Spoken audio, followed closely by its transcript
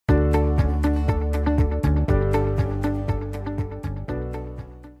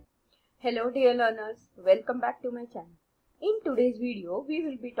Hello dear learners, welcome back to my channel. In today's video, we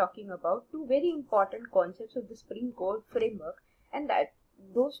will be talking about two very important concepts of the Spring Code framework, and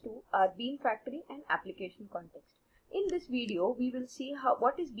those two are BeanFactory and ApplicationContext. In this video, we will see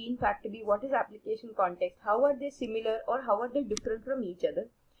what is BeanFactory, what is ApplicationContext, how are they similar or how are they different from each other,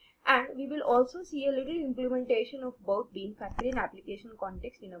 and we will also see a little implementation of both BeanFactory and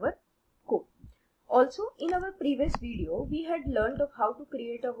ApplicationContext in our code. Also, in our previous video, we had learned of how to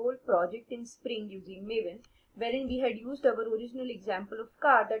create a whole project in Spring using Maven, wherein we had used our original example of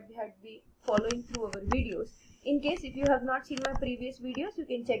car that we had been following through our videos. In case if you have not seen my previous videos, you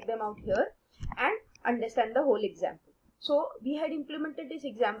can check them out here and understand the whole example. So, we had implemented this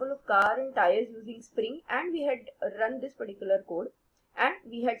example of car and tires using Spring, and we had run this particular code, and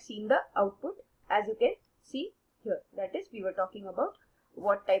we had seen the output as you can see here. That is, we were talking about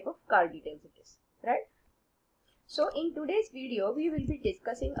what type of car details it is. Right? So in today's video, we will be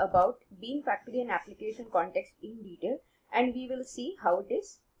discussing about BeanFactory and ApplicationContext in detail, and we will see how it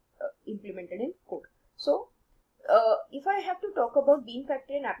is implemented in code. So if I have to talk about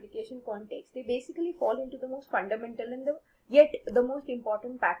BeanFactory and ApplicationContext, they basically fall into the most fundamental and yet the most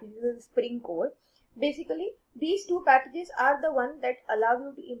important packages of Spring Code. Basically, these two packages are the one that allow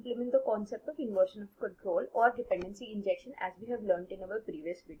you to implement the concept of inversion of control or dependency injection, as we have learned in our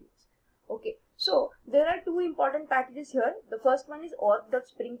previous videos. Okay, so there are two important packages here. The first one is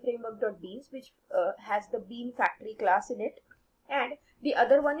org.springframework.beans, which has the BeanFactory class in it, and the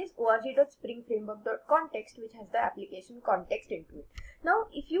other one is org.springframework.context, which has the application context into it. Now,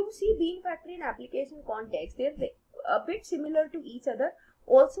 if you see BeanFactory and application context, they're a bit similar to each other.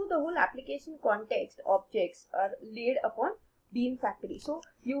 Also, the whole application context objects are laid upon BeanFactory. So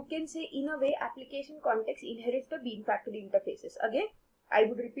you can say in a way application context inherits the BeanFactory interfaces. Again, I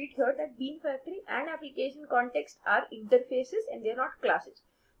would repeat here that BeanFactory and application context are interfaces and they are not classes.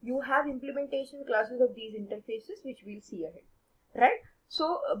 You have implementation classes of these interfaces, which we'll see ahead, right?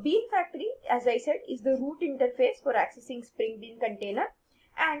 So BeanFactory, as I said, is the root interface for accessing Spring Bean container,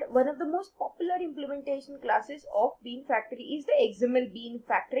 and one of the most popular implementation classes of BeanFactory is the XML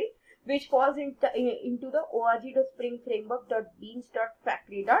BeanFactory, which falls into the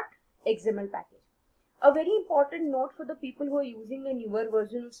org.springframework.beans.factory.xml package. A very important note for the people who are using a newer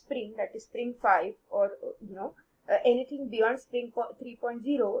version of Spring, that is Spring 5 or anything beyond Spring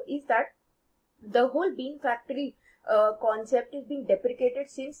 3.0, is that the whole BeanFactory concept is being deprecated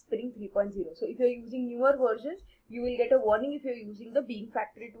since Spring 3.0. So if you are using newer versions, you will get a warning if you are using the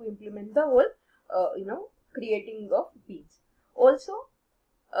BeanFactory to implement the whole creating of beans. Also,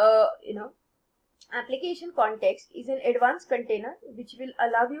 application context is an advanced container which will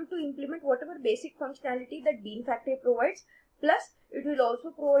allow you to implement whatever basic functionality that BeanFactory provides. Plus, it will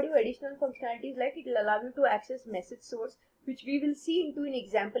also provide you additional functionalities like it will allow you to access message source, which we will see into an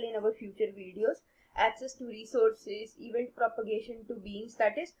example in our future videos. Access to resources, event propagation to beans,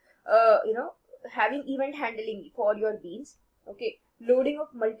 that is, having event handling for your beans. Okay, loading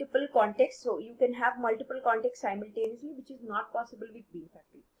of multiple contexts, so you can have multiple contexts simultaneously, which is not possible with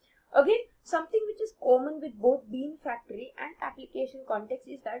BeanFactory. Again, something which is common with both BeanFactory and application context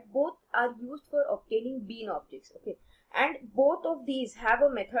is that both are used for obtaining bean objects. Okay, and both of these have a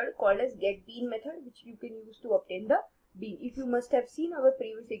method called as getBean method, which you can use to obtain the bean. If you must have seen our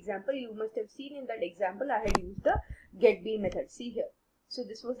previous example, you must have seen in that example I had used the getBean method. See here. So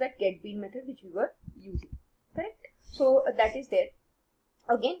this was that getBean method which we were using. Correct? So that is there.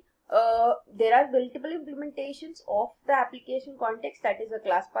 Again, there are multiple implementations of the application context, that is a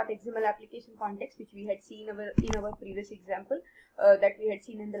class path XML application context, which we had seen in our previous example that we had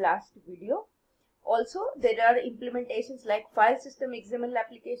seen in the last video. Also, there are implementations like file system XML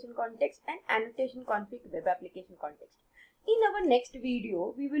application context and annotation config web application context. In our next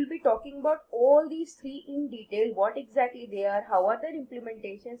video, we will be talking about all these three in detail, what exactly they are, how are their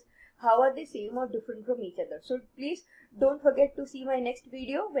implementations, how are they same or different from each other. So please don't forget to see my next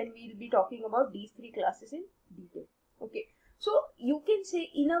video when we will be talking about these three classes in detail. Okay, so you can say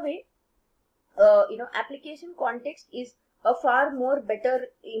in a way, application context is a far more better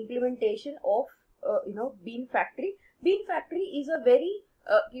implementation of BeanFactory. BeanFactory is a very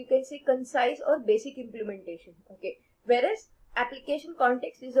you can say concise or basic implementation. Okay, whereas application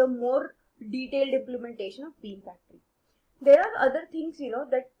context is a more detailed implementation of BeanFactory. There are other things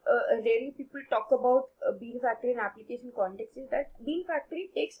that rarely people talk about BeanFactory and application context, is that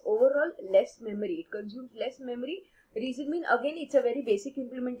BeanFactory takes overall less memory. It consumes less memory. Reason being, again, it's a very basic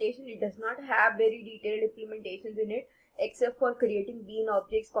implementation. It does not have very detailed implementations in it, except for creating bean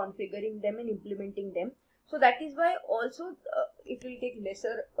objects, configuring them and implementing them. So that is why also it will take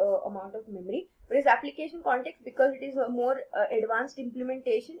lesser amount of memory. Whereas application context, because it is a more advanced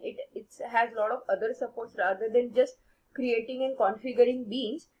implementation, it has a lot of other supports rather than just creating and configuring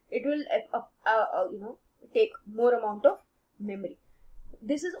beans. It will take more amount of memory.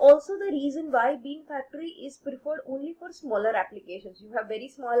 This is also the reason why BeanFactory is preferred only for smaller applications. You have very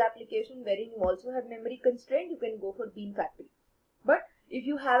small application wherein you also have memory constraint, you can go for BeanFactory. But if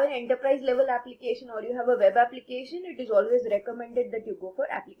you have an enterprise level application or you have a web application, it is always recommended that you go for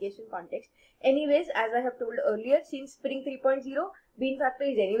application context. Anyways, as I have told earlier, since Spring 3.0,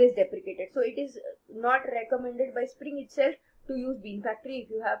 BeanFactory is anyways deprecated. So it is not recommended by Spring itself to use BeanFactory if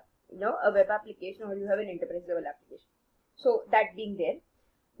you have a web application or you have an enterprise level application. So that being there.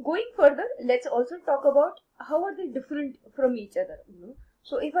 Going further, let's also talk about how are they different from each other.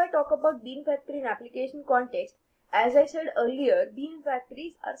 So if I talk about BeanFactory in application context, as I said earlier,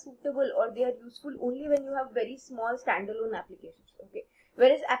 BeanFactories are suitable or they are useful only when you have very small standalone applications. Okay.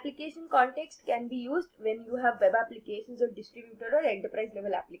 Whereas application context can be used when you have web applications or distributed or enterprise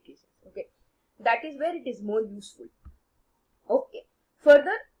level applications. Okay. That is where it is more useful. Okay.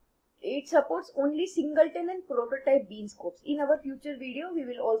 Further, it supports only singleton and prototype bean scopes. In our future video, we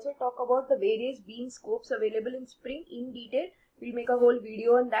will also talk about the various bean scopes available in Spring in detail. We'll make a whole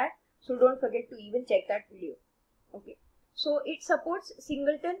video on that. So don't forget to even check that video. Okay. So it supports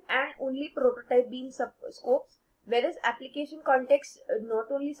singleton and only prototype bean scopes. Whereas application context not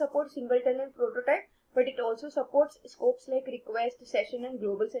only supports singleton and prototype, but it also supports scopes like request, session and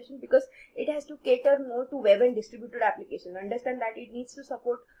global session, because it has to cater more to web and distributed applications. Understand that it needs to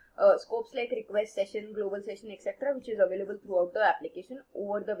support scopes like request, session, global session, etc., which is available throughout the application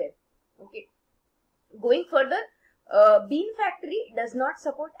over the web. Okay. Going further, BeanFactory does not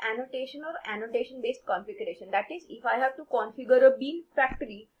support annotation or annotation based configuration. That is, if I have to configure a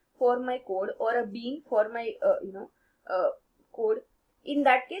BeanFactory for my code or a bean for my code, in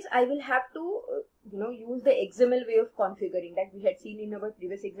that case I will have to use the XML way of configuring that we had seen in our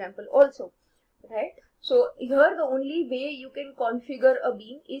previous example also, right? So here the only way you can configure a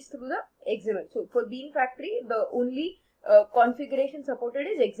bean is through the XML. So for BeanFactory, the only configuration supported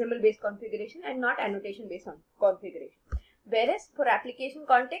is XML based configuration and not annotation based configuration. Whereas for application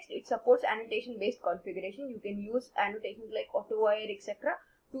context, it supports annotation based configuration. You can use annotations like AutoWire, etc.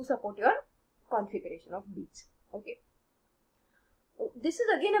 to support your configuration of beans. Okay. This is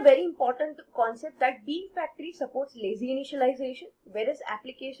again a very important concept, that BeanFactory supports lazy initialization, whereas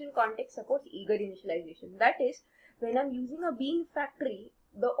application context supports eager initialization. That is, when I'm using a BeanFactory,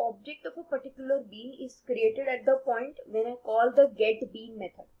 the object of a particular bean is created at the point when I call the getBean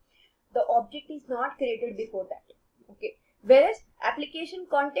method. The object is not created before that. Okay. Whereas application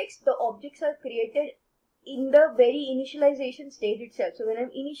context, the objects are created in the very initialization stage itself. So when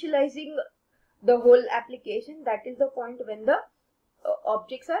I'm initializing the whole application, that is the point when the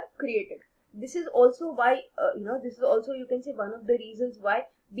objects are created. This is also why this is also, you can say, one of the reasons why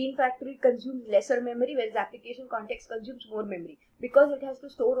BeanFactory consumes lesser memory, whereas application context consumes more memory, because it has to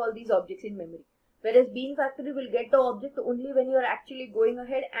store all these objects in memory. Whereas BeanFactory will get the object only when you are actually going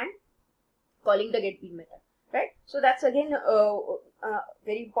ahead and calling the getBean method, right? So that's again a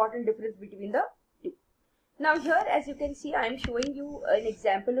very important difference between the two. Now here, as you can see, I am showing you an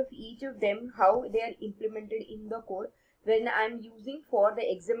example of each of them, how they are implemented in the code. When I'm using for the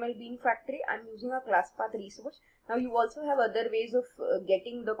XML BeanFactory, I'm using a class path resource. Now you also have other ways of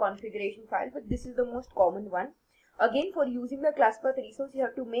getting the configuration file, but this is the most common one. Again, for using the class path resource, you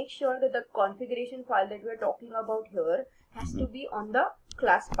have to make sure that the configuration file that we are talking about here has to be on the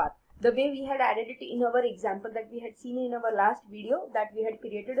class path. The way we had added it in our example that we had seen in our last video, that we had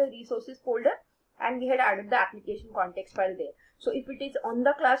created a resources folder and we had added the application context file there. So if it is on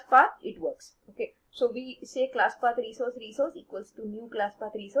the class path, it works. Okay. So we say class path resource equals to new class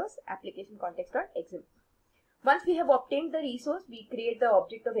path resource application context.xml. Once we have obtained the resource, we create the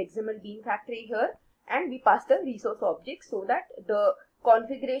object of XML BeanFactory here and we pass the resource object, so that the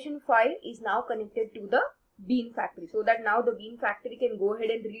configuration file is now connected to the BeanFactory, so that now the BeanFactory can go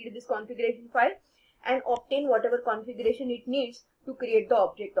ahead and read this configuration file and obtain whatever configuration it needs to create the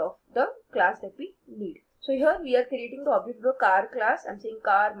object of the class that we need. So here we are creating the object of the car class. I'm saying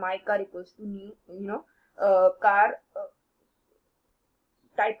car, my car equals to new, car,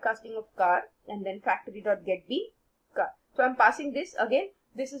 typecasting of car, and then factory.getBean car. So I'm passing this again.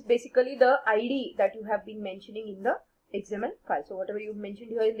 This is basically the ID that you have been mentioning in the XML file. So whatever you've mentioned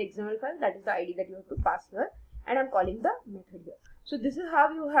here in the XML file, that is the ID that you have to pass here, and I'm calling the method here. So this is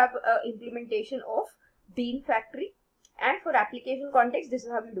how you have implementation of BeanFactory. And for application context, this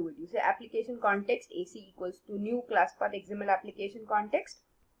is how you do it. You say application context AC equals to new class path XML application context.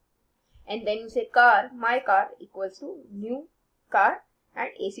 and then you say car, my car equals to new car and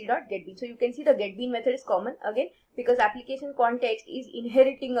ac.getBean. So you can see the getBean method is common again because application context is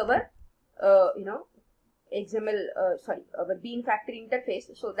inheriting our XML, our BeanFactory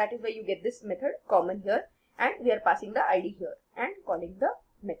interface. So that is why you get this method common here, and we are passing the ID here and calling the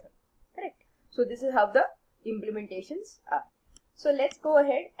method. Correct. So this is how the implementations are. So let's go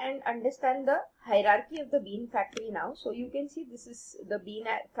ahead and understand the hierarchy of the BeanFactory now. So you can see this is the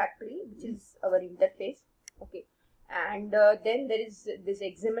BeanFactory, which is our interface. Okay. And then there is this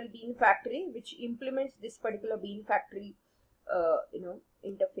XML BeanFactory, which implements this particular BeanFactory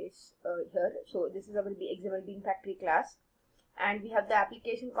interface here. So this is our XML BeanFactory class, and we have the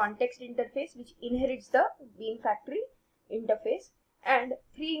application context interface, which inherits the BeanFactory interface, and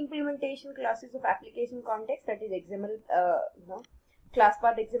 3 implementation classes of application context, that is XML class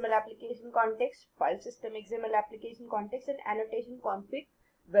path XML application context, file system XML application context, and annotation config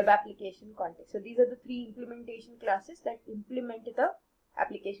web application context. So these are the 3 implementation classes that implement the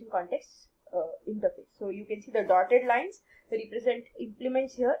application context interface. So you can see the dotted lines represent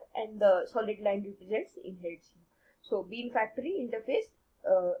implements here, and the solid line represents inherits here. So BeanFactory interface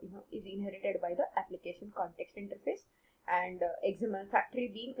is inherited by the application context interface, and XML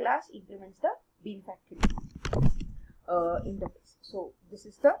factory bean class implements the BeanFactory interface. So this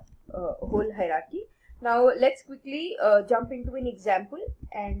is the whole hierarchy. Now let's quickly jump into an example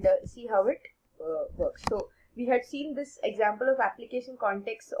and see how it works. So we had seen this example of application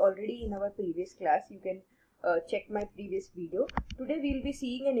context already in our previous class. You can check my previous video. Today we will be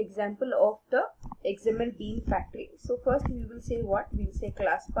seeing an example of the XML BeanFactory. So first we will say what? We will say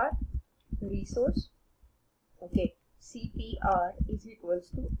class path resource. Okay, CPR is equals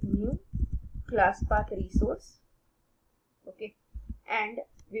to new class path resource. Okay, and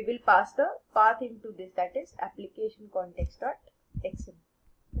we will pass the path into this, that is application context.xml.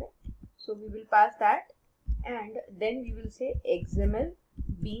 Right? So we will pass that, and then we will say XML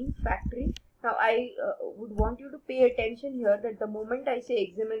BeanFactory. Now I would want you to pay attention here that the moment I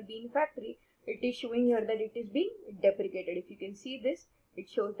say XML BeanFactory, it is showing here that it is being deprecated. If you can see this, it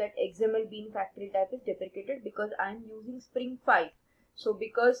shows that XML BeanFactory type is deprecated because I am using Spring 5. So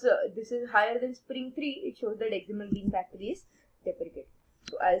because this is higher than Spring 3, it shows that XML BeanFactory is deprecated.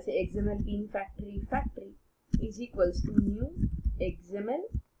 So I'll say XML BeanFactory factory is equals to new XML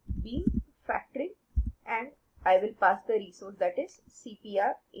BeanFactory, and I will pass the resource, that is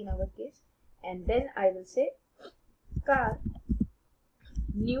CPR in our case, and then I will say car,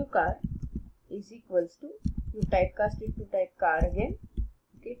 new car is equals to, you typecast it to type car again,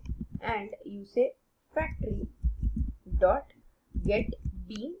 okay, and you say factory dot get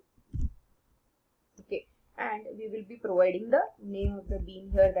bean, okay, and we will be providing the name of the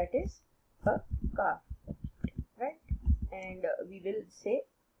bean here, that is a car, right, and we will say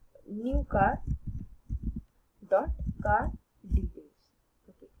new car dot car details.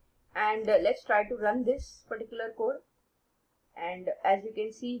 Okay, and let's try to run this particular code, and as you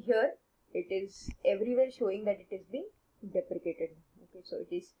can see here, it is everywhere showing that it is being deprecated. Okay, so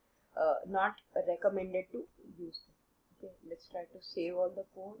it is not recommended to use it. Okay, let's try to save all the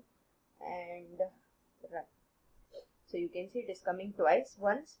code and run. So you can see it is coming twice,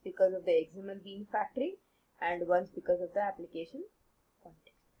 once because of the XML BeanFactory and once because of the application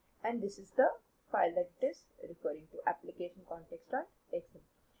context, and this is the file that it is referring to, application context.xml.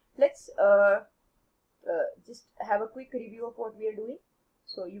 Let's just have a quick review of what we are doing.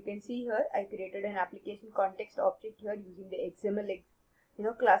 So you can see here I created an application context object here using the XML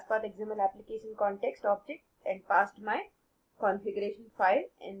class path XML application context object, and passed my configuration file,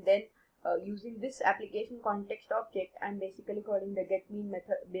 and then using this application context object I'm basically calling the getBean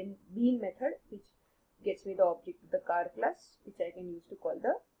method, which gets me the object of the car class, which I can use to call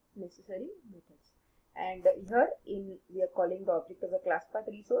the necessary methods. And here we are calling the object of the class path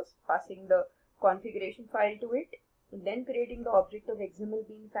resource, passing the configuration file to it, then creating the object of XML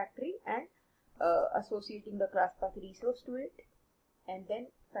BeanFactory and associating the class path resource to it, and then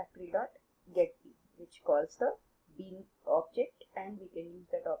factory.getBean, which calls the bean object, and we can use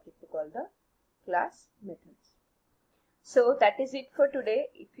that object to call the class methods. So that is it for today.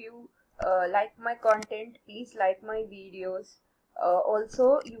 If you like my content, please like my videos.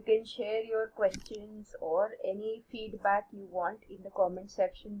 Also, you can share your questions or any feedback you want in the comment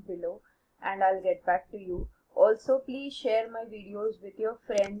section below, and I'll get back to you. Also, please share my videos with your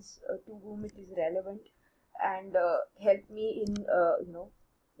friends to whom it is relevant, and help me in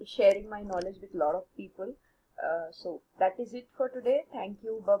sharing my knowledge with a lot of people. So that is it for today. Thank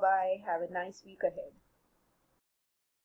you. Bye bye. Have a nice week ahead.